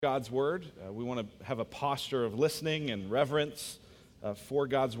God's Word. We want to have a posture of listening and reverence for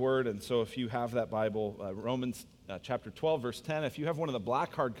God's Word. And so if you have that Bible, Romans chapter 12, verse 10, if you have one of the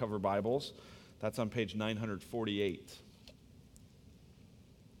black hardcover Bibles, that's on page 948.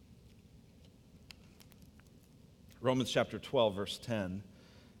 Romans chapter 12, verse 10.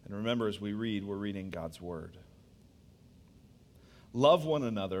 And remember, as we read, we're reading God's Word. Love one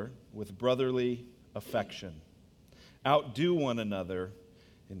another with brotherly affection. Outdo one another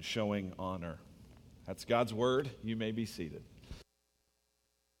in showing honor. That's God's Word. You may be seated.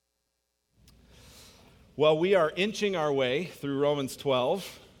 Well, we are inching our way through Romans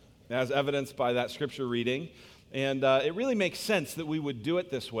 12, as evidenced by that scripture reading. And it really makes sense that we would do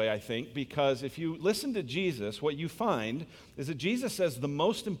it this way, I think, because if you listen to Jesus, what you find is that Jesus says the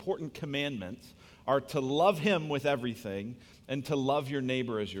most important commandments are to love Him with everything and to love your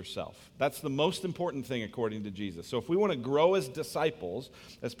neighbor as yourself. That's the most important thing according to Jesus. So if we want to grow as disciples,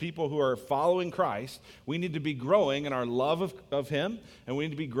 as people who are following Christ, we need to be growing in our love of Him, and we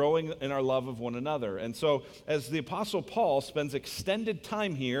need to be growing in our love of one another. And so as the Apostle Paul spends extended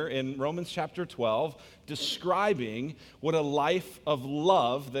time here in Romans chapter 12 describing what a life of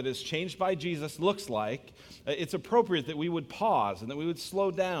love that is changed by Jesus looks like, it's appropriate that we would pause and that we would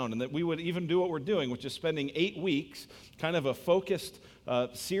slow down and that we would even do what we're doing, which is spending 8 weeks, kind of a focused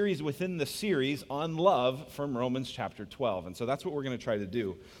series within the series on love from Romans chapter 12. And so that's what we're going to try to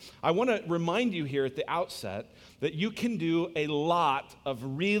do. I want to remind you here at the outset that you can do a lot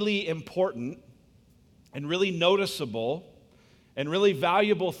of really important and really noticeable and really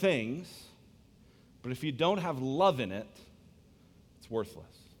valuable things, but if you don't have love in it, it's worthless.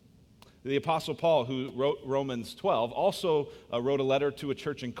 The Apostle Paul, who wrote Romans 12, also wrote a letter to a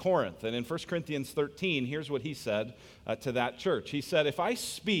church in Corinth. And in 1 Corinthians 13, here's what he said to that church. He said, "If I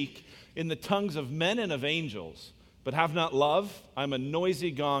speak in the tongues of men and of angels, but have not love, I'm a noisy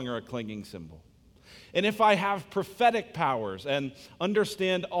gong or a clanging cymbal. And if I have prophetic powers and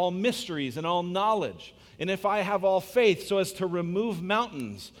understand all mysteries and all knowledge, and if I have all faith so as to remove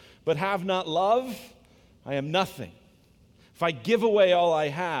mountains, but have not love, I am nothing. If I give away all I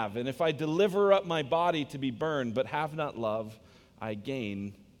have, and if I deliver up my body to be burned, but have not love, I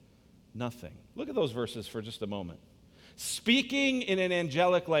gain nothing." Look at those verses for just a moment. Speaking in an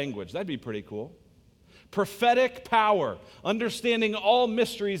angelic language, that'd be pretty cool. Prophetic power, understanding all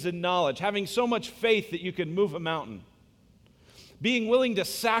mysteries and knowledge, having so much faith that you can move a mountain. Being willing to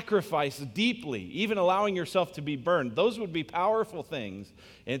sacrifice deeply, even allowing yourself to be burned. Those would be powerful things.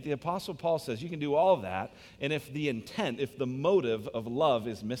 And the Apostle Paul says you can do all of that, and if the intent, if the motive of love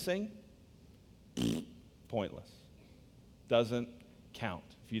is missing, pointless. Doesn't count.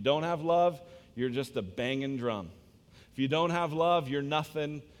 If you don't have love, you're just a banging drum. If you don't have love, you're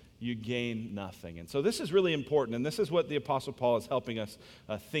nothing. You gain nothing. And so this is really important, and this is what the Apostle Paul is helping us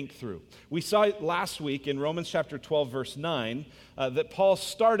think through. We saw it last week in Romans chapter 12, verse 9, that Paul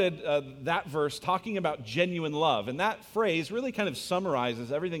started that verse talking about genuine love. And that phrase really kind of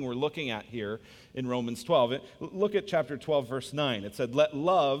summarizes everything we're looking at here in Romans 12. Look at chapter 12, verse 9. It said, "Let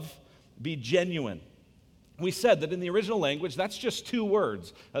love be genuine." We said that in the original language, that's just 2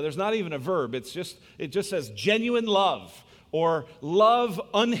 words. There's not even a verb. It just says genuine love. Or love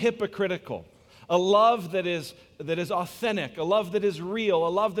unhypocritical, a love that is authentic, a love that is real, a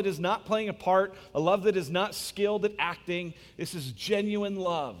love that is not playing a part, a love that is not skilled at acting. This is genuine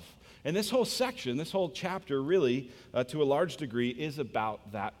love. And this whole section, this whole chapter really, to a large degree, is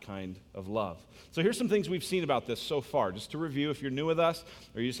about that kind of love. So here's some things we've seen about this so far. Just to review, if you're new with us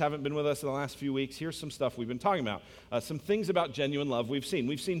or you just haven't been with us in the last few weeks, here's some stuff we've been talking about. Some things about genuine love we've seen.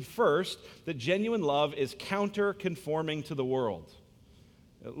 We've seen first that genuine love is counter-conforming to the world.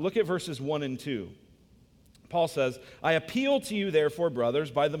 Look at verses 1 and 2. Paul says, "I appeal to you, therefore,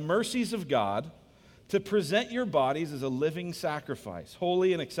 brothers, by the mercies of God, to present your bodies as a living sacrifice,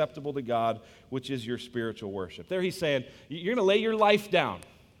 holy and acceptable to God, which is your spiritual worship." There he's saying, you're going to lay your life down.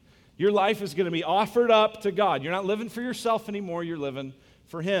 Your life is going to be offered up to God. You're not living for yourself anymore. You're living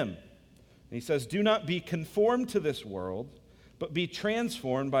for Him. And he says, "Do not be conformed to this world, but be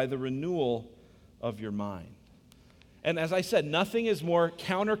transformed by the renewal of your mind." And as I said, nothing is more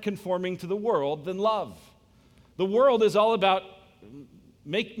counter-conforming to the world than love. The world is all about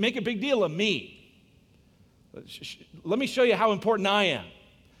make a big deal of me. Let me show you how important I am.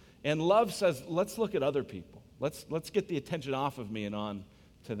 And love says, let's look at other people. Let's get the attention off of me and on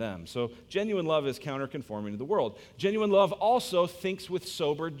to them. So genuine love is counter-conforming to the world. Genuine love also thinks with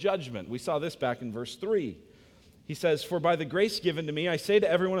sober judgment. We saw this back in verse 3. He says, "For by the grace given to me, I say to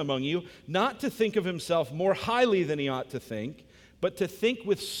everyone among you, not to think of himself more highly than he ought to think, but to think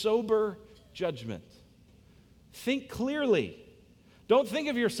with sober judgment." Think clearly. Don't think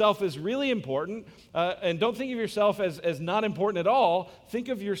of yourself as really important, and don't think of yourself as not important at all. Think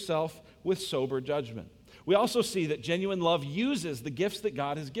of yourself with sober judgment. We also see that genuine love uses the gifts that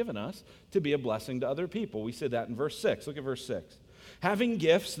God has given us to be a blessing to other people. We said that in verse 6. Look at verse 6. Having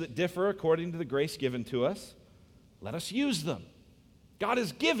gifts that differ according to the grace given to us, let us use them. God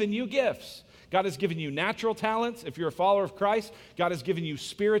has given you gifts. God has given you natural talents. If you're a follower of Christ, God has given you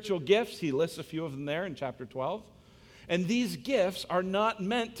spiritual gifts. He lists a few of them there in chapter 12. And these gifts are not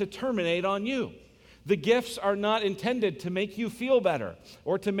meant to terminate on you. The gifts are not intended to make you feel better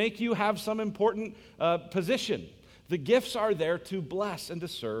or to make you have some important position. The gifts are there to bless and to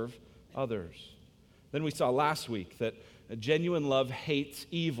serve others. Then we saw last week that genuine love hates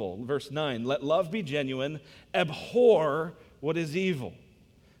evil. Verse 9, let love be genuine, abhor what is evil.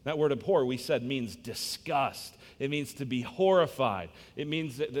 That word abhor, we said, means disgust. It means to be horrified. It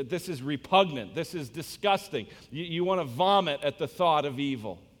means that this is repugnant. This is disgusting. You want to vomit at the thought of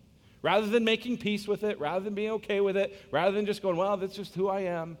evil. Rather than making peace with it, rather than being okay with it, rather than just going, well, that's just who I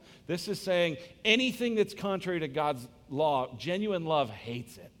am, this is saying anything that's contrary to God's law, genuine love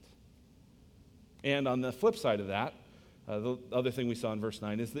hates it. And on the flip side of that, the other thing we saw in verse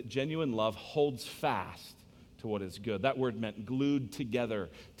 9 is that genuine love holds fast to what is good. That word meant glued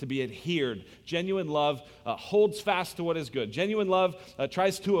together, to be adhered. Genuine love holds fast to what is good. Genuine love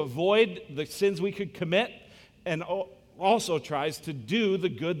tries to avoid the sins we could commit and also tries to do the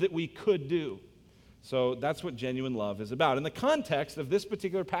good that we could do. So that's what genuine love is about. And the context of this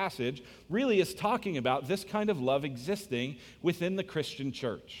particular passage really is talking about this kind of love existing within the Christian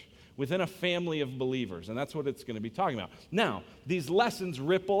church, within a family of believers. And that's what it's going to be talking about. Now, these lessons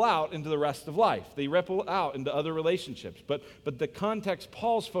ripple out into the rest of life. They ripple out into other relationships. But the context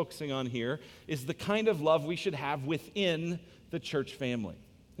Paul's focusing on here is the kind of love we should have within the church family.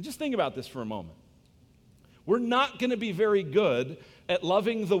 And just think about this for a moment. We're not going to be very good at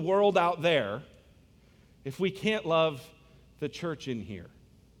loving the world out there if we can't love the church in here.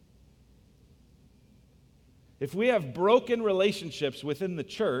 If we have broken relationships within the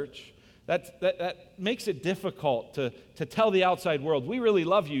church, that makes it difficult to tell the outside world, we really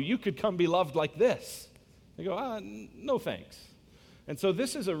love you. You could come be loved like this. They go, no thanks. And so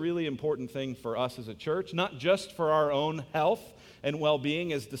this is a really important thing for us as a church, not just for our own health and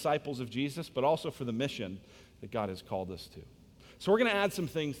well-being as disciples of Jesus, but also for the mission that God has called us to. So we're going to add some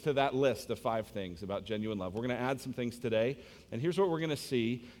things to that list of 5 things about genuine love. We're going to add some things today, and here's what we're going to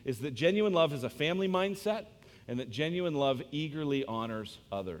see, is that genuine love is a family mindset, and that genuine love eagerly honors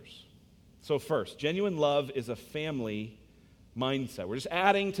others. So first, genuine love is a family mindset. We're just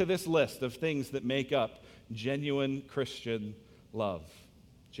adding to this list of things that make up genuine Christian love.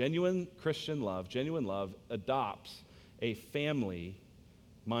 Genuine Christian love, genuine love adopts a family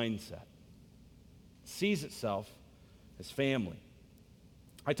mindset. It sees itself as family.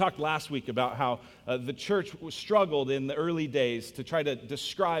 I talked last week about how the church struggled in the early days to try to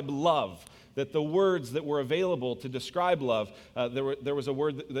describe love, that the words that were available to describe love, there was a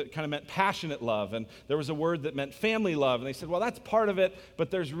word that kind of meant passionate love, and there was a word that meant family love. And they said, well, that's part of it,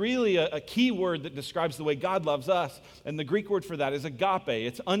 but there's really a key word that describes the way God loves us, and the Greek word for that is agape.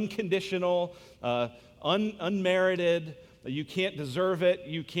 It's unconditional, unmerited. You can't deserve it.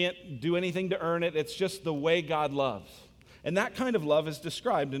 You can't do anything to earn it. It's just the way God loves. And that kind of love is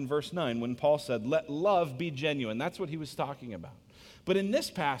described in verse 9 when Paul said, let love be genuine. That's what he was talking about. But in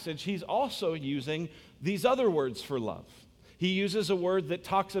this passage, he's also using these other words for love. He uses a word that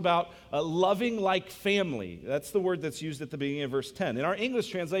talks about loving like family. That's the word that's used at the beginning of verse 10. In our English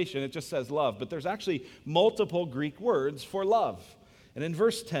translation, it just says love, but there's actually multiple Greek words for love. And in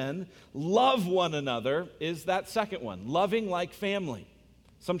verse 10, love one another is that second one, loving like family.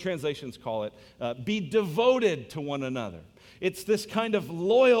 Some translations call it be devoted to one another. It's this kind of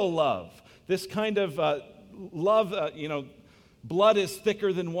loyal love, this kind of love, blood is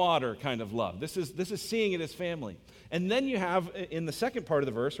thicker than water kind of love. This is seeing it as family. And then you have in the second part of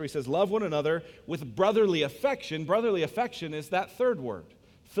the verse where he says, love one another with brotherly affection. Brotherly affection is that third word,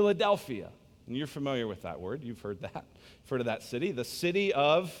 Philadelphia. And you're familiar with that word. You've heard that. You've heard of that city, the city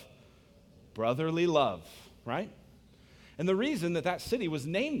of brotherly love, right? And the reason that city was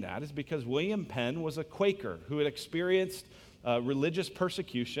named that is because William Penn was a Quaker who had experienced religious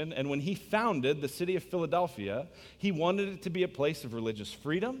persecution, and when he founded the city of Philadelphia, he wanted it to be a place of religious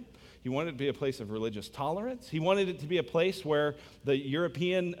freedom. He wanted it to be a place of religious tolerance. He wanted it to be a place where the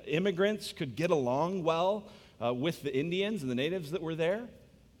European immigrants could get along well with the Indians and the natives that were there.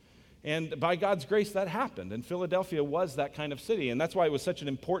 And by God's grace, that happened, and Philadelphia was that kind of city, and that's why it was such an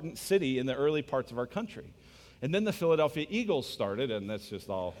important city in the early parts of our country. And then the Philadelphia Eagles started, and that's just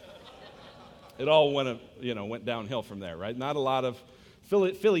all, it all went downhill from there, right? Not a lot of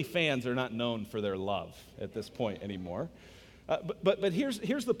Philly fans are not known for their love at this point anymore. But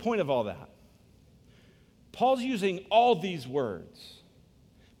here's the point of all that. Paul's using all these words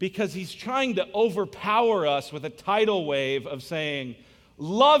because he's trying to overpower us with a tidal wave of saying,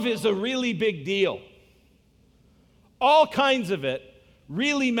 love is a really big deal. All kinds of it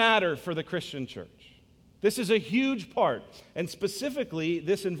really matter for the Christian church. This is a huge part. And specifically,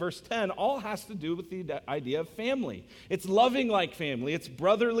 this in verse 10 all has to do with the idea of family. It's loving like family. It's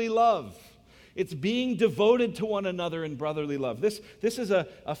brotherly love. It's being devoted to one another in brotherly love. This is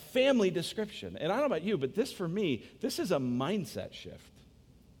a family description. And I don't know about you, but this for me, this is a mindset shift.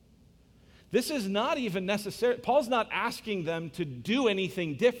 This is not even necessary. Paul's not asking them to do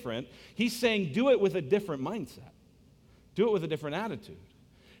anything different. He's saying do it with a different mindset. Do it with a different attitude.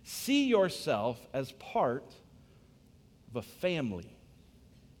 See yourself as part of a family.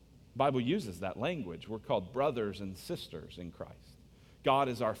 The Bible uses that language. We're called brothers and sisters in Christ. God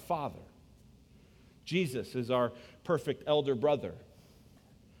is our Father. Jesus is our perfect elder brother.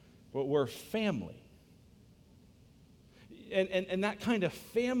 But we're family. And that kind of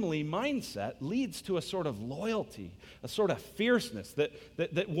family mindset leads to a sort of loyalty, a sort of fierceness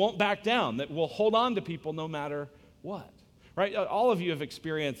that won't back down, that will hold on to people no matter what. Right? All of you have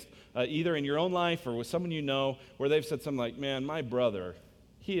experienced either in your own life or with someone you know where they've said something like, man, my brother,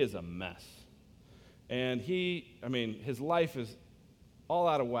 he is a mess. And his life is all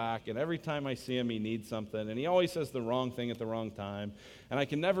out of whack, and every time I see him, he needs something, and he always says the wrong thing at the wrong time, and I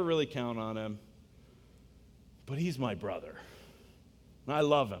can never really count on him. But he's my brother. And I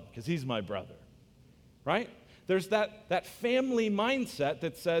love him because he's my brother. Right? There's that family mindset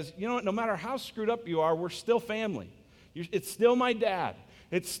that says, you know what, no matter how screwed up you are, we're still family. It's still my dad.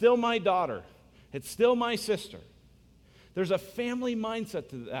 It's still my daughter. It's still my sister. There's a family mindset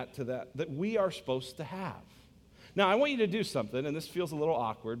to that we are supposed to have. Now, I want you to do something, and this feels a little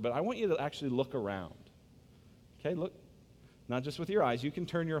awkward, but I want you to actually look around. Okay, look. Not just with your eyes. You can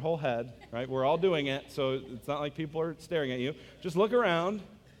turn your whole head, right? We're all doing it, so it's not like people are staring at you. Just look around.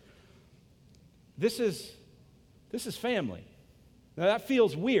 This is family. Now, that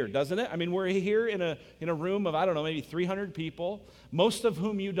feels weird, doesn't it? I mean, we're here in a room of, I don't know, maybe 300 people, most of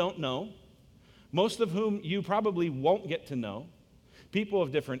whom you don't know, most of whom you probably won't get to know, people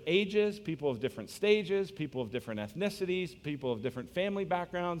of different ages, people of different stages, people of different ethnicities, people of different family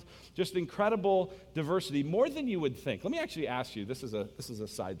backgrounds, just incredible diversity, more than you would think. Let me actually ask you, this is a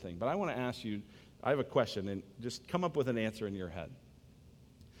side thing, but I want to ask you, I have a question, and just come up with an answer in your head.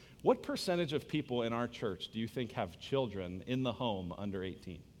 What percentage of people in our church do you think have children in the home under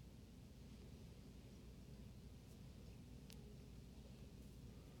 18?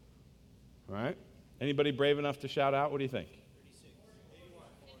 All right. Anybody brave enough to shout out? What do you think?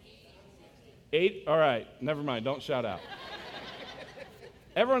 8? All right. Never mind. Don't shout out.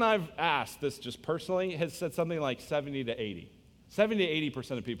 Everyone I've asked this just personally has said something like 70 to 80. 70 to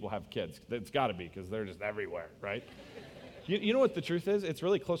 80% of people have kids. It's got to be because they're just everywhere, right? You know what the truth is? It's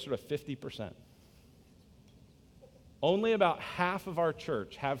really closer to 50%. Only about half of our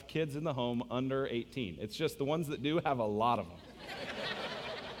church have kids in the home under 18. It's just the ones that do have a lot of them.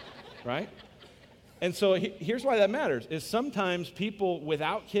 Right? And so here's why that matters, is sometimes people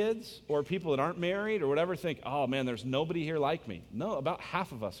without kids or people that aren't married or whatever think, oh man, there's nobody here like me. No, about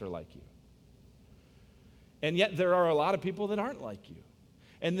half of us are like you. And yet there are a lot of people that aren't like you.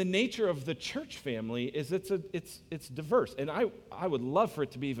 And the nature of the church family is it's diverse. And I would love for it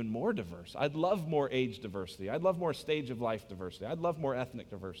to be even more diverse. I'd love more age diversity. I'd love more stage of life diversity. I'd love more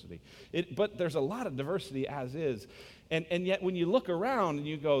ethnic diversity. But there's a lot of diversity as is. And yet when you look around and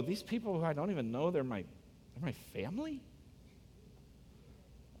you go, these people who I don't even know, they're my family?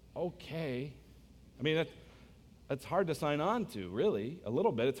 Okay. I mean, that's hard to sign on to, really, a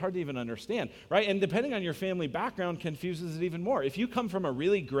little bit. It's hard to even understand, right? And depending on your family background confuses it even more. If you come from a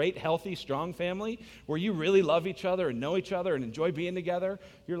really great, healthy, strong family where you really love each other and know each other and enjoy being together,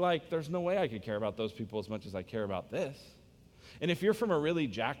 you're like, there's no way I could care about those people as much as I care about this. And if you're from a really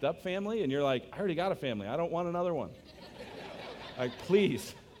jacked up family and you're like, I already got a family, I don't want another one. Like,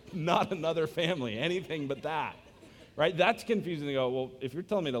 please, not another family, anything but that. Right? That's confusing to go, well, if you're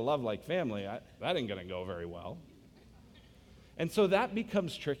telling me to love like family, that ain't going to go very well. And so that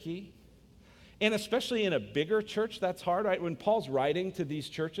becomes tricky. And especially in a bigger church, that's hard, right? When Paul's writing to these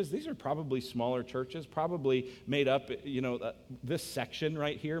churches, these are probably smaller churches, probably made up, this section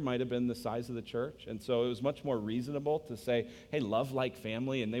right here might have been the size of the church. And so it was much more reasonable to say, hey, love like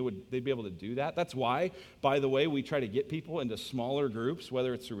family, and they'd be able to do that. That's why, by the way, we try to get people into smaller groups,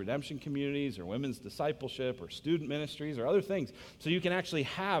 whether it's through redemption communities or women's discipleship or student ministries or other things, so you can actually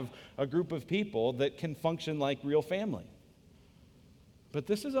have a group of people that can function like real family. But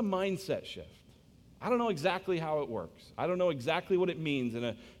this is a mindset shift. I don't know exactly how it works. I don't know exactly what it means in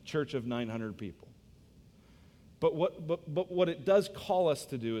a church of 900 people. But what it does call us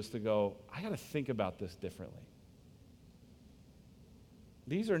to do is to go, I got to think about this differently.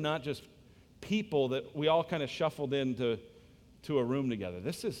 These are not just people that we all kind of shuffled into a room together.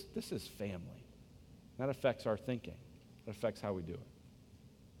 This is family. That affects our thinking. It affects how we do it.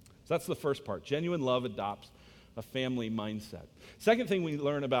 So that's the first part. Genuine love adopts a family mindset. Second thing we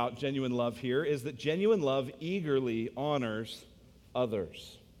learn about genuine love here is that genuine love eagerly honors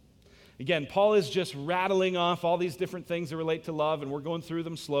others. Again, Paul is just rattling off all these different things that relate to love, and we're going through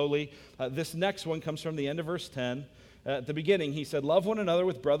them slowly. This next one comes from the end of verse 10. At the beginning, he said, love one another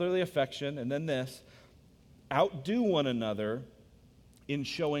with brotherly affection, and then this, outdo one another in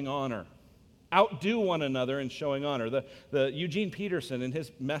showing honor. Outdo one another in showing honor. The Eugene Peterson, in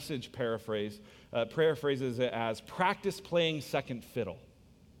his Message paraphrases it as, practice playing second fiddle.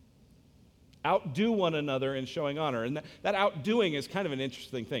 Outdo one another in showing honor. And that outdoing is kind of an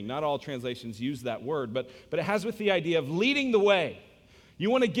interesting thing. Not all translations use that word, but it has with the idea of leading the way. You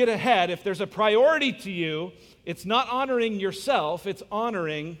want to get ahead. If there's a priority to you, it's not honoring yourself, it's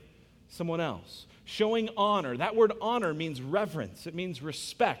honoring someone else. Showing honor. That word honor means reverence. It means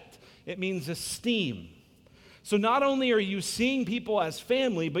respect. It means esteem. So not only are you seeing people as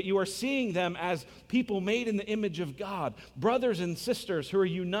family, but you are seeing them as people made in the image of God, brothers and sisters who are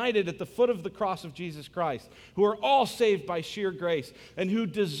united at the foot of the cross of Jesus Christ, who are all saved by sheer grace, and who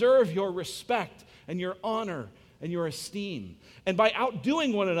deserve your respect and your honor and your esteem. And by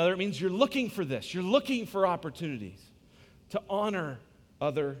outdoing one another, it means you're looking for this. You're looking for opportunities to honor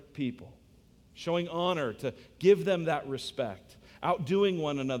other people, showing honor, to give them that respect, outdoing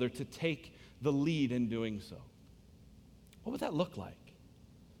one another to take the lead in doing so. What would that look like?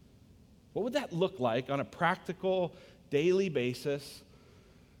 What would that look like on a practical, daily basis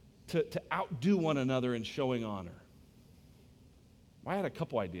to outdo one another in showing honor? I had a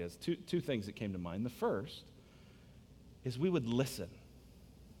couple ideas, two things that came to mind. The first is we would listen.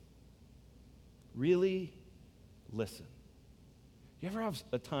 Really listen. You ever have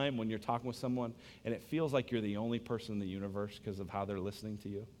a time when you're talking with someone and it feels like you're the only person in the universe because of how they're listening to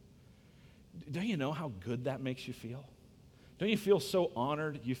you? Don't you know how good that makes you feel? Don't you feel so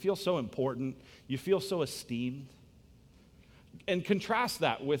honored? You feel so important. You feel so esteemed. And contrast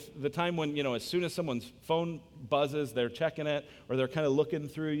that with the time when, as soon as someone's phone buzzes, they're checking it, or they're kind of looking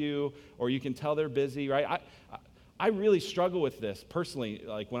through you, or you can tell they're busy, right? I really struggle with this personally,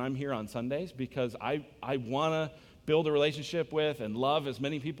 like when I'm here on Sundays, because I want to build a relationship with and love as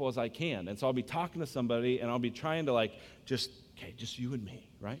many people as I can. And so I'll be talking to somebody, and I'll be trying to just you and me,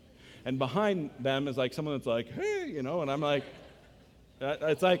 right? And behind them is someone that's like, hey, and I'm like,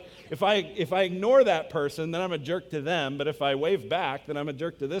 it's like if I ignore that person, then I'm a jerk to them. But if I wave back, then I'm a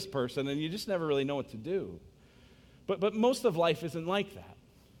jerk to this person. And you just never really know what to do. But most of life isn't like that.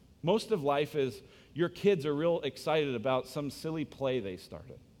 Most of life is your kids are real excited about some silly play they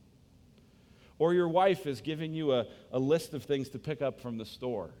started. Or your wife is giving you a list of things to pick up from the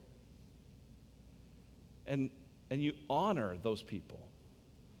store. And you honor those people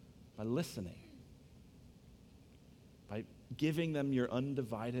by listening, by giving them your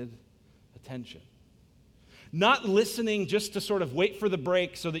undivided attention. Not listening just to sort of wait for the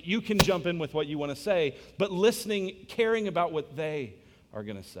break so that you can jump in with what you want to say, but listening, caring about what they are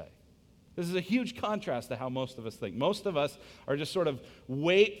going to say. This is a huge contrast to how most of us think. Most of us are just sort of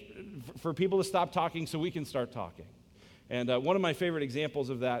wait for people to stop talking so we can start talking. And one of my favorite examples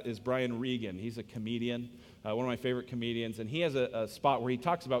of that is Brian Regan. He's a comedian, one of my favorite comedians, and he has a spot where he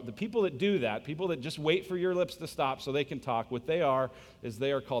talks about the people that do that, people that just wait for your lips to stop so they can talk. What they are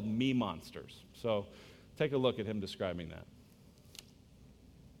called me monsters. So take a look at him describing that.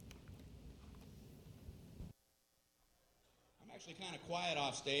 I'm actually kind of quiet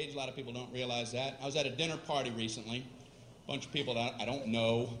off stage. A lot of people don't realize that. I was at a dinner party recently. A bunch of people that I don't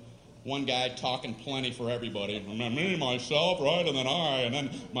know. One guy talking plenty for everybody. Me, myself, right, and then I, and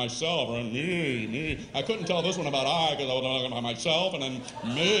then myself, and me. I couldn't tell this one about I because I was talking about myself, and then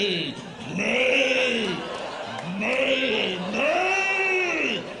me.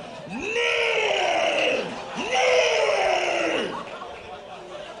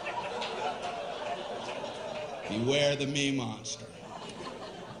 Beware the me monster.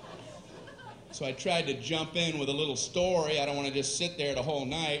 So I tried to jump in with a little story. I don't want to just sit there the whole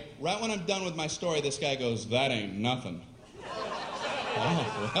night. Right when I'm done with my story, this guy goes, "That ain't nothing."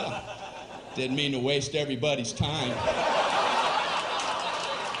 Oh, well, didn't mean to waste everybody's time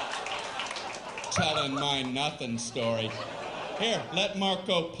telling my nothing story. Here, let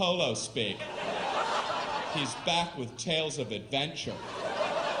Marco Polo speak. He's back with tales of adventure.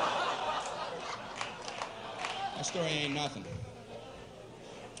 My story ain't nothing.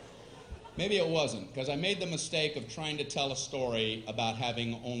 Maybe it wasn't, because I made the mistake of trying to tell a story about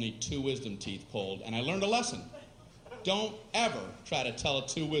having only 2 wisdom teeth pulled, and I learned a lesson. Don't ever try to tell a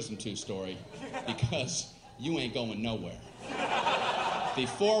 2 wisdom tooth story, because you ain't going nowhere. The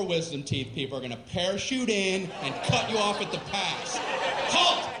 4 wisdom teeth people are going to parachute in and cut you off at the pass.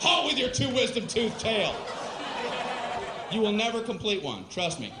 Halt! Halt with your 2 wisdom tooth tale. You will never complete one,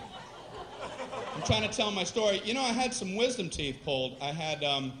 trust me. I'm trying to tell my story. You know, I had some wisdom teeth pulled. I had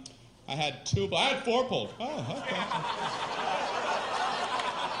 4 pulled. Oh, okay.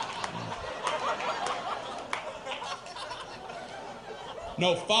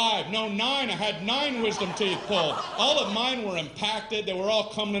 No 5, no 9. I had 9 wisdom teeth pulled. All of mine were impacted. They were all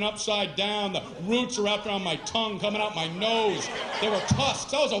coming upside down. The roots are wrapped around my tongue, coming out my nose. They were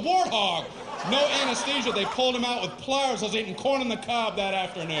tusks. I was a warthog. No anesthesia. They pulled him out with pliers. I was eating corn on the cob that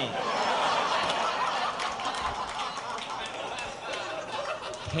afternoon.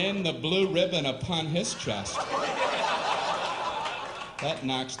 Pin the blue ribbon upon his chest. That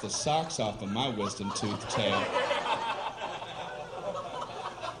knocks the socks off of my wisdom tooth tail.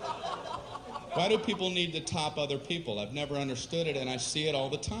 Why do people need to top other people? I've never understood it, and I see it all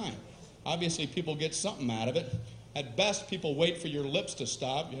the time. Obviously, people get something out of it. At best, people wait for your lips to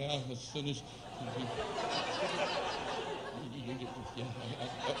stop. Yeah, as soon as...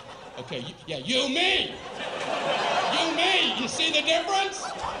 Okay, you, me! You, me! You see the difference?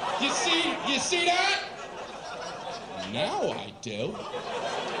 You see that? Now I do.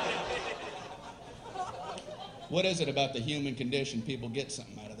 What is it about the human condition? People get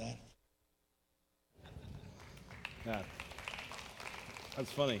something out of that. Yeah.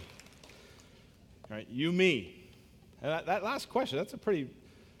 That's funny. All right, you, me. And that last question, that's a pretty,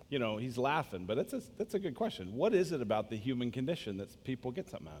 he's laughing, but that's a good question. What is it about the human condition that people get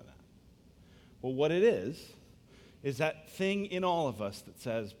something out of that? Well, what it is that thing in all of us that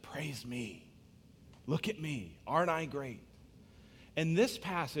says, praise me, look at me, aren't I great? And this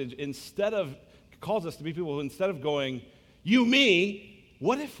passage, calls us to be people who instead of going, you, me,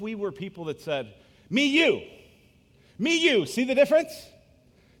 what if we were people that said, me, you? Me, you. See the difference?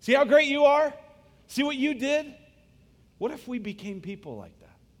 See how great you are? See what you did? What if we became people like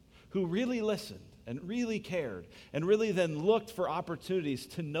that, who really listened and really cared and really then looked for opportunities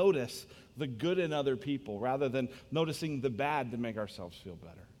to notice the good in other people rather than noticing the bad to make ourselves feel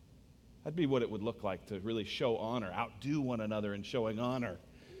better? That'd be what it would look like to really show honor, outdo one another in showing honor.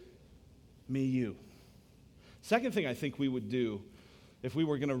 Me, you. Second thing I think we would do if we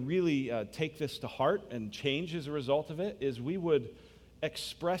were going to really take this to heart and change as a result of it is we would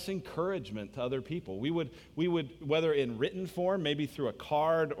express encouragement to other people. We would, whether in written form, maybe through a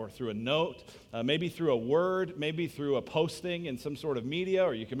card or through a note, maybe through a word, maybe through a posting in some sort of media,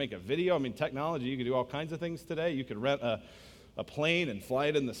 or you can make a video. I mean, technology, you can do all kinds of things today. You could rent a plane and fly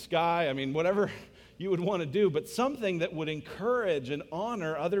it in the sky. I mean, whatever you would want to do, but something that would encourage and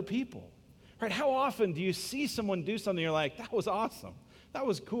honor other people. Right? How often do you see someone do something, you're like, that was awesome. That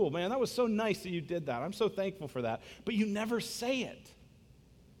was cool, man. That was so nice that you did that. I'm so thankful for that. But you never say it.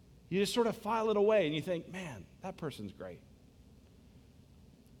 You just sort of file it away and you think, man, that person's great.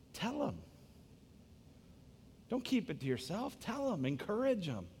 Tell them. Don't keep it to yourself. Tell them. Encourage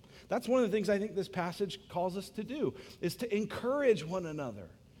them. That's one of the things I think this passage calls us to do, is to encourage one another.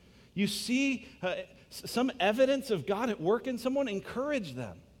 You see some evidence of God at work in someone, encourage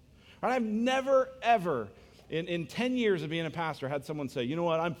them. Right? I've never, ever, in 10 years of being a pastor, had someone say, you know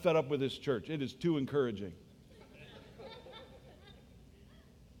what, I'm fed up with this church. It is too encouraging.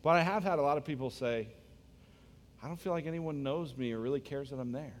 But I have had a lot of people say, I don't feel like anyone knows me or really cares that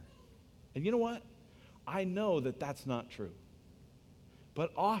I'm there. And you know what? I know that that's not true.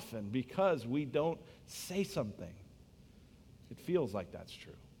 But often, because we don't say something, it feels like that's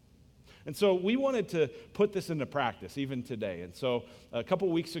true. And so we wanted to put this into practice even today. And so a couple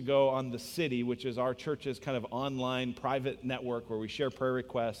weeks ago on The City, which is our church's kind of online private network where we share prayer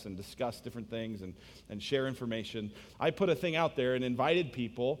requests and discuss different things and share information, I put a thing out there and invited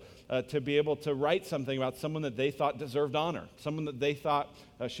people to be able to write something about someone that they thought deserved honor, someone that they thought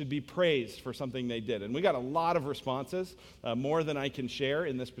should be praised for something they did. And we got a lot of responses, more than I can share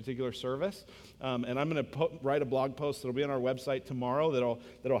in this particular service. And I'm going to write a blog post that'll be on our website tomorrow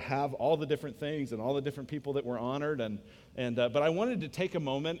that'll have all the different things and all the different people that were honored. But I wanted to take a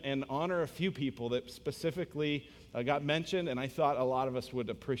moment and honor a few people that specifically got mentioned, and I thought a lot of us would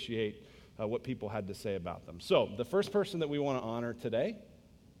appreciate what people had to say about them. So the first person that we want to honor today,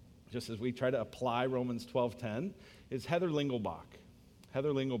 just as we try to apply Romans 12:10, is Heather Lingelbach. Heather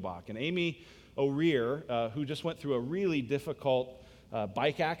Lingelbach. And Amy O'Rear, who just went through a really difficult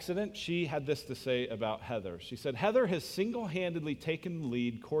bike accident, she had this to say about Heather. She said, Heather has single-handedly taken the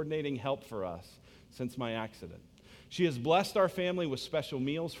lead coordinating help for us since my accident. She has blessed our family with special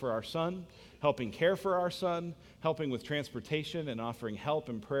meals for our son, helping care for our son, helping with transportation, and offering help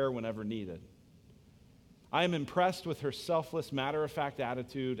and prayer whenever needed. I am impressed with her selfless, matter-of-fact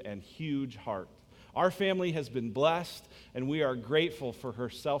attitude and huge heart. Our family has been blessed, and we are grateful for her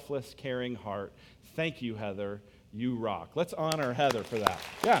selfless, caring heart. Thank you, Heather. You rock. Let's honor Heather for that.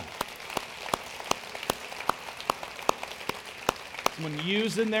 Yeah. Someone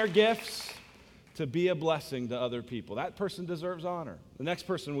using their gifts to be a blessing to other people. That person deserves honor. The next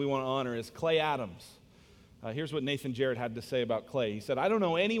person we want to honor is Clay Adams. Here's what Nathan Jarrett had to say about Clay. He said, I don't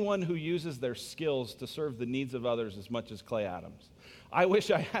know anyone who uses their skills to serve the needs of others as much as Clay Adams. I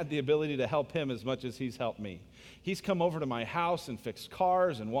wish I had the ability to help him as much as he's helped me. He's come over to my house and fixed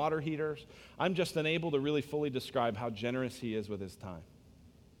cars and water heaters. I'm just unable to really fully describe how generous he is with his time.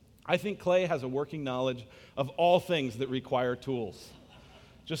 I think Clay has a working knowledge of all things that require tools.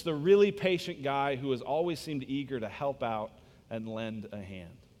 Just a really patient guy who has always seemed eager to help out and lend a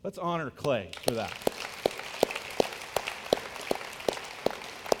hand. Let's honor Clay for that.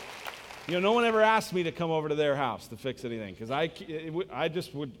 You know, no one ever asked me to come over to their house to fix anything because I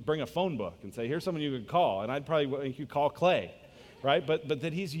just would bring a phone book and say, here's someone you could call, and I'd probably think you call Clay, right? But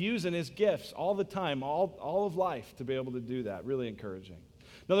that he's using his gifts all the time, all of life to be able to do that. Really encouraging.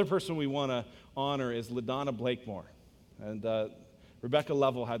 Another person we want to honor is LaDonna Blakemore. And Rebecca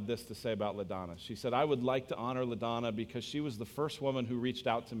Level had this to say about LaDonna. She said, I would like to honor LaDonna because she was the first woman who reached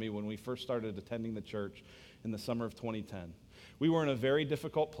out to me when we first started attending the church in the summer of 2010. We were in a very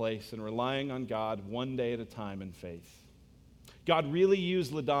difficult place and relying on God one day at a time in faith. God really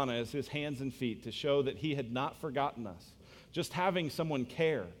used LaDonna as his hands and feet to show that he had not forgotten us. Just having someone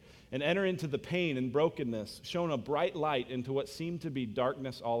care and enter into the pain and brokenness shone a bright light into what seemed to be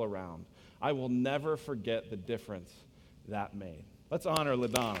darkness all around. I will never forget the difference that made. Let's honor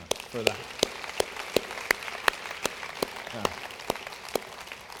LaDonna for that. Yeah.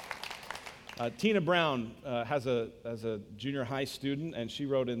 Tina Brown has a junior high student, and she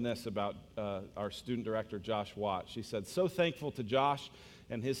wrote in this about our student director, Josh Watt. She said, so thankful to Josh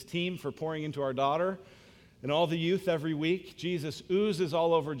and his team for pouring into our daughter and all the youth every week. Jesus oozes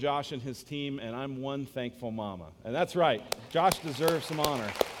all over Josh and his team, and I'm one thankful mama. And that's right. Josh deserves some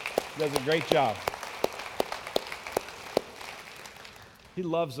honor. He does a great job. He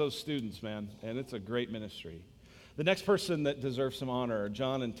loves those students, man, and it's a great ministry. The next person that deserves some honor are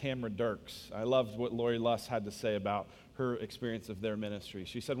John and Tamara Dirks. I loved what Lori Luss had to say about her experience of their ministry.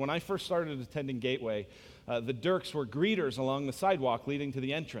 She said, when I first started attending Gateway, the Dirks were greeters along the sidewalk leading to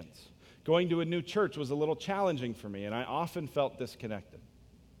the entrance. Going to a new church was a little challenging for me, and I often felt disconnected,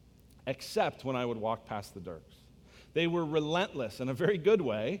 except when I would walk past the Dirks. They were relentless in a very good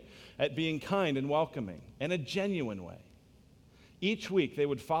way at being kind and welcoming, in a genuine way. Each week, they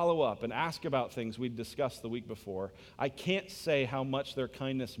would follow up and ask about things we'd discussed the week before. I can't say how much their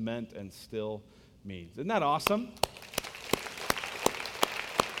kindness meant and still means. Isn't that awesome?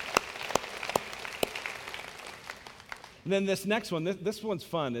 And then this next one, this one's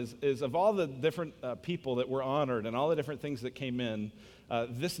fun, is of all the different people that were honored and all the different things that came in,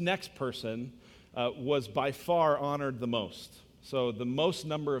 this next person was by far honored the most. So the most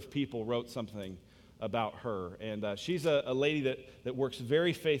number of people wrote something about her. And she's a lady that works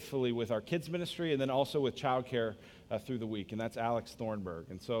very faithfully with our kids ministry and then also with childcare through the week, and that's Alex Thornburg.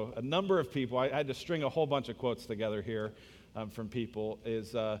 And so a number of people, I had to string a whole bunch of quotes together here from people,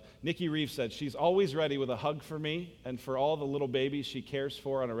 is Nikki Reeves said, she's always ready with a hug for me and for all the little babies she cares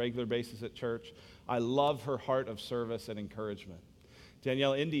for on a regular basis at church. I love her heart of service and encouragement.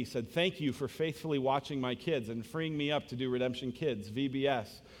 Danielle Indy said, thank you for faithfully watching my kids and freeing me up to do Redemption Kids, VBS,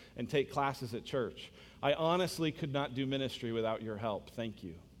 and take classes at church. I honestly could not do ministry without your help. Thank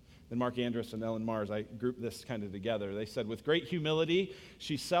you. Then Mark Andrus and Ellen Mars, I grouped this kind of together. They said, with great humility,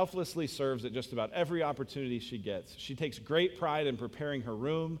 she selflessly serves at just about every opportunity she gets. She takes great pride in preparing her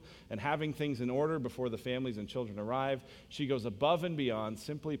room and having things in order before the families and children arrive. She goes above and beyond.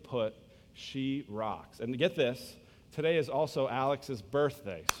 Simply put, she rocks. And get this, today is also Alex's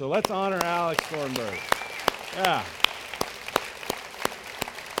birthday. So let's honor Alex Thornburg. Yeah.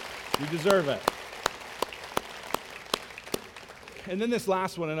 You deserve it. And then this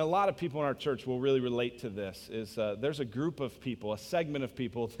last one, and a lot of people in our church will really relate to this, is there's a group of people, a segment of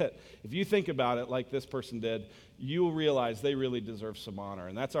people that if you think about it like this person did, you will realize they really deserve some honor.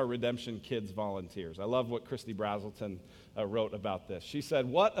 And that's our Redemption Kids volunteers. I love what Christy Brazelton wrote about this. She said,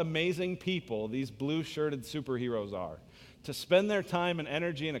 what amazing people these blue-shirted superheroes are. To spend their time and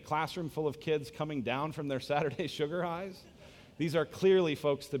energy in a classroom full of kids coming down from their Saturday sugar highs. These are clearly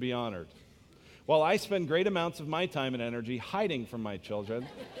folks to be honored. While I spend great amounts of my time and energy hiding from my children,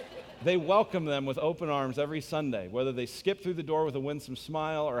 they welcome them with open arms every Sunday, whether they skip through the door with a winsome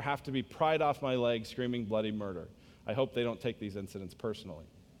smile or have to be pried off my leg screaming bloody murder. I hope they don't take these incidents personally.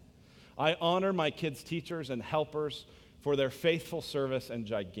 I honor my kids' teachers and helpers for their faithful service and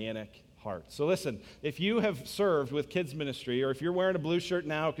gigantic hearts. So listen, if you have served with kids ministry, or if you're wearing a blue shirt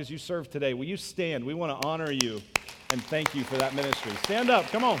now because you served today, will you stand? We want to honor you and thank you for that ministry. Stand up.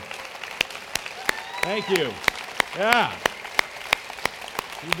 Come on. Thank you. Yeah.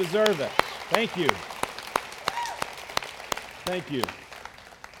 You deserve it. Thank you. Thank you.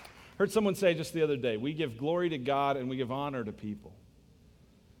 Heard someone say just the other day, we give glory to God and we give honor to people.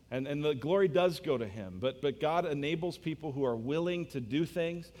 And the glory does go to him, but God enables people who are willing to do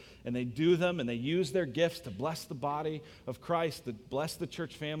things, and they do them, and they use their gifts to bless the body of Christ, to bless the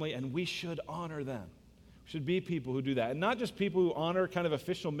church family, and we should honor them. We should be people who do that. And not just people who honor kind of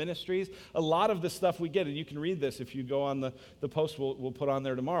official ministries. A lot of the stuff we get, and you can read this if you go on the post we'll put on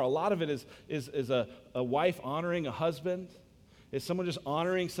there tomorrow. A lot of it is a wife honoring a husband. Is someone just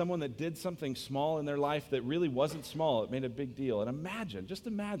honoring someone that did something small in their life that really wasn't small. It made a big deal. And just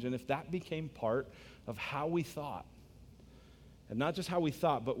imagine if that became part of how we thought. And not just how we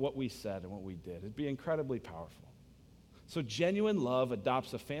thought, but what we said and what we did. It'd be incredibly powerful. So genuine love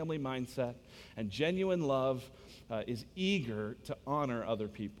adopts a family mindset, and genuine love is eager to honor other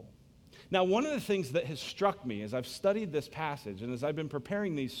people. Now, one of the things that has struck me as I've studied this passage and as I've been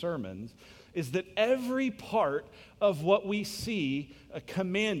preparing these sermons is that every part of what we see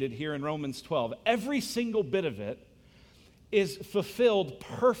commanded here in Romans 12, every single bit of it is fulfilled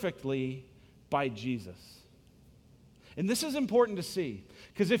perfectly by Jesus. And this is important to see,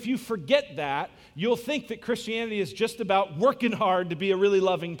 because if you forget that, you'll think that Christianity is just about working hard to be a really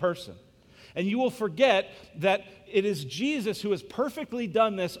loving person. And you will forget that it is Jesus who has perfectly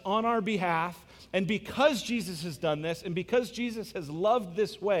done this on our behalf. And because Jesus has done this, and because Jesus has loved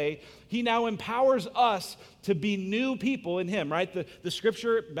this way, he now empowers us to be new people in him, right? The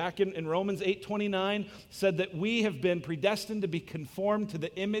scripture back in Romans 8:29 said that we have been predestined to be conformed to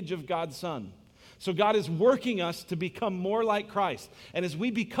the image of God's Son. So God is working us to become more like Christ. And as we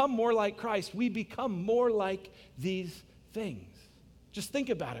become more like Christ, we become more like these things. Just think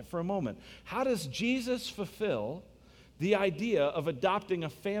about it for a moment. How does Jesus fulfill the idea of adopting a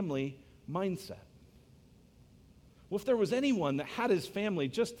family mindset? Well, if there was anyone that had his family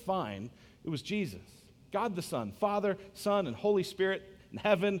just fine, it was Jesus. God the Son, Father, Son, and Holy Spirit in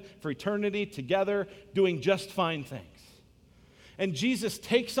heaven for eternity together, doing just fine things. And Jesus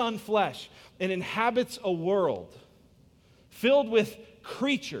takes on flesh and inhabits a world filled with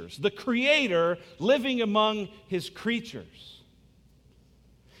creatures, the Creator living among his creatures.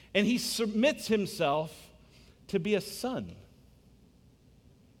 And he submits himself to be a son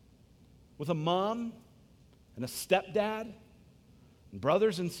with a mom and a stepdad and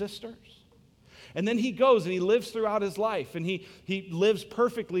brothers and sisters. And then he goes and he lives throughout his life, and he lives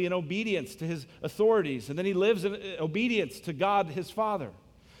perfectly in obedience to his authorities, and then he lives in obedience to God his Father.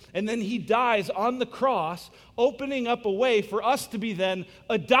 And then he dies on the cross, opening up a way for us to be then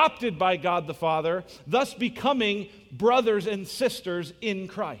adopted by God the Father, thus becoming brothers and sisters in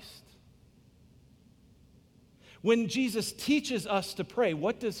Christ. When Jesus teaches us to pray,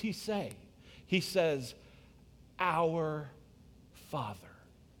 what does he say? He says, "Our Father."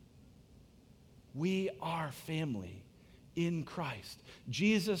 We are family in Christ.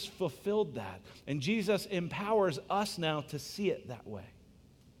 Jesus fulfilled that, and Jesus empowers us now to see it that way.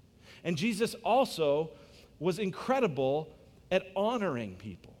 And Jesus also was incredible at honoring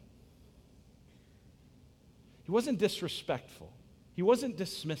people. He wasn't disrespectful. He wasn't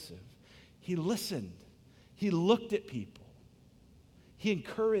dismissive. He listened. He looked at people. He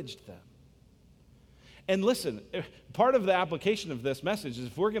encouraged them. And listen, part of the application of this message is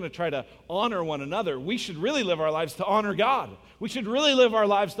if we're going to try to honor one another, we should really live our lives to honor God. We should really live our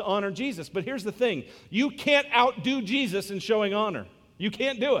lives to honor Jesus. But here's the thing. You can't outdo Jesus in showing honor. You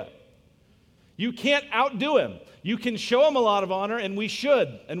can't do it. You can't outdo him. You can show him a lot of honor, and we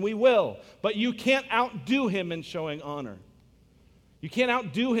should, and we will. But you can't outdo him in showing honor. You can't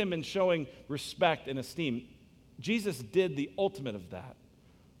outdo him in showing respect and esteem. Jesus did the ultimate of that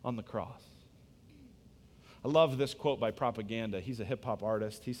on the cross. I love this quote by Propaganda. He's a hip-hop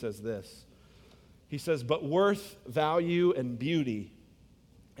artist. He says this. He says, "But worth, value, and beauty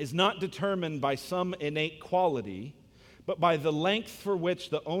is not determined by some innate quality, but by the length for which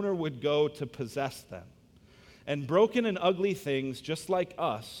the owner would go to possess them. And broken and ugly things, just like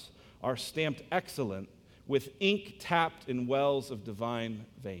us, are stamped excellent with ink tapped in wells of divine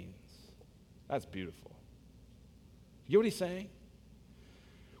veins." That's beautiful. You get what he's saying?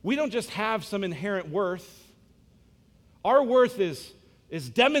 We don't just have some inherent worth. Our worth is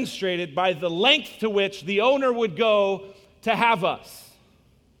demonstrated by the length to which the owner would go to have us.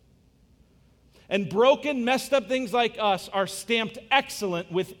 And broken, messed up things like us are stamped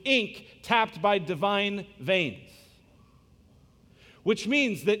excellent with ink tapped by divine veins. Which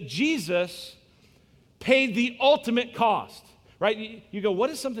means that Jesus paid the ultimate cost, right? You go, what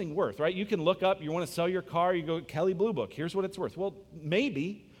is something worth, right? You can look up, you want to sell your car, you go, Kelley Blue Book, here's what it's worth. Well,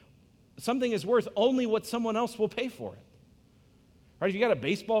 maybe something is worth only what someone else will pay for it. Right? If you got a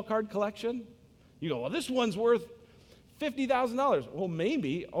baseball card collection, you go, well, this one's worth $50,000. Well,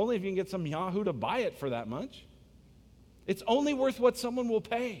 maybe, only if you can get some Yahoo to buy it for that much. It's only worth what someone will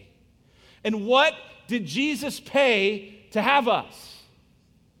pay. And what did Jesus pay to have us?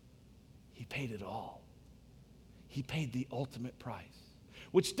 He paid it all. He paid the ultimate price.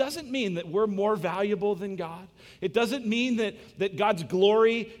 Which doesn't mean that we're more valuable than God. It doesn't mean that God's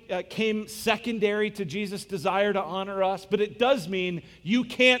glory came secondary to Jesus' desire to honor us, but it does mean you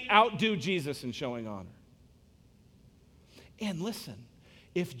can't outdo Jesus in showing honor. And listen,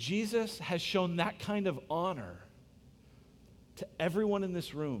 if Jesus has shown that kind of honor to everyone in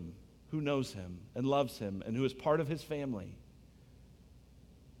this room who knows him and loves him and who is part of his family,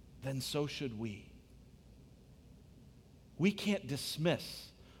 then so should we. We can't dismiss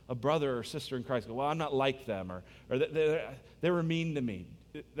a brother or sister in Christ. Go, well, I'm not like them, or they were mean to me.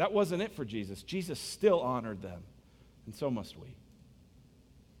 That wasn't it for Jesus. Jesus still honored them, and so must we.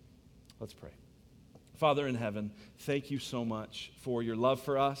 Let's pray. Father in heaven, thank you so much for your love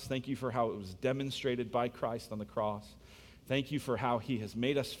for us. Thank you for how it was demonstrated by Christ on the cross. Thank you for how he has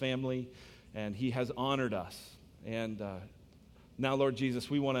made us family, and he has honored us. And now, Lord Jesus,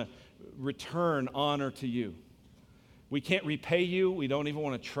 we want to return honor to you. We can't repay you. We don't even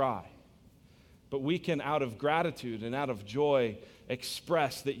want to try. But we can, out of gratitude and out of joy,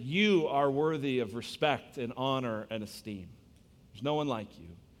 express that you are worthy of respect and honor and esteem. There's no one like you.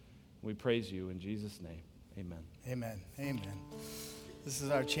 We praise you in Jesus' name. Amen. Amen. Amen. This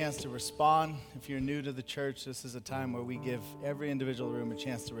is our chance to respond. If you're new to the church, this is a time where we give every individual room a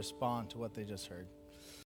chance to respond to what they just heard.